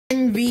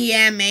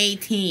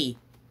Nvmat.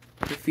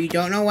 If you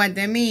don't know what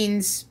that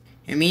means,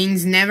 it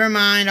means never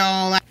mind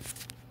all that.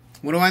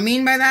 What do I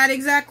mean by that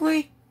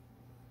exactly?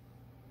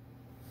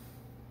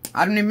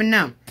 I don't even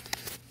know.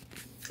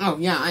 Oh,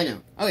 yeah, I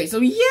know. Okay, so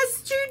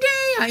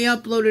yesterday I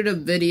uploaded a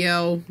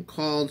video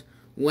called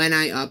When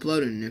I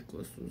Upload, and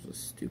Nicholas was a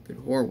stupid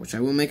whore, which I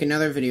will make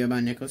another video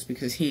about Nicholas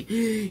because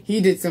he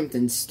did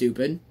something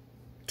stupid.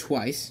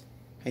 Twice,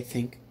 I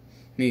think.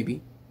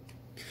 Maybe.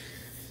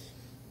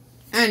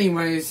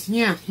 Anyways,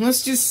 yeah,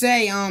 let's just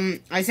say,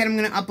 I said I'm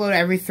gonna upload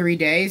every 3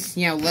 days.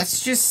 Yeah,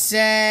 let's just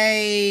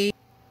say,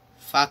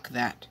 fuck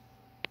that.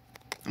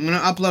 I'm gonna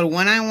upload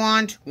when I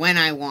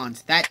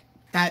want.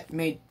 That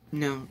made,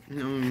 no, oh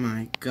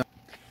my god.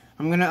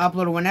 I'm gonna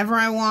upload whenever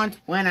I want,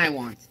 when I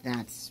want.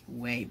 That's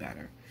way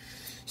better.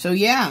 So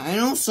yeah, and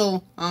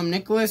also,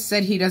 Nicholas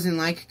said he doesn't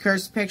like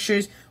cursed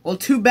pictures. Well,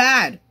 too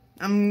bad.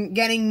 I'm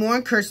getting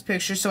more cursed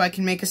pictures so I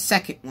can make a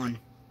second one.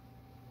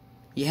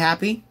 You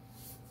happy?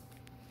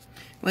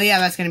 Well, yeah,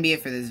 that's gonna be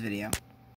it for this video.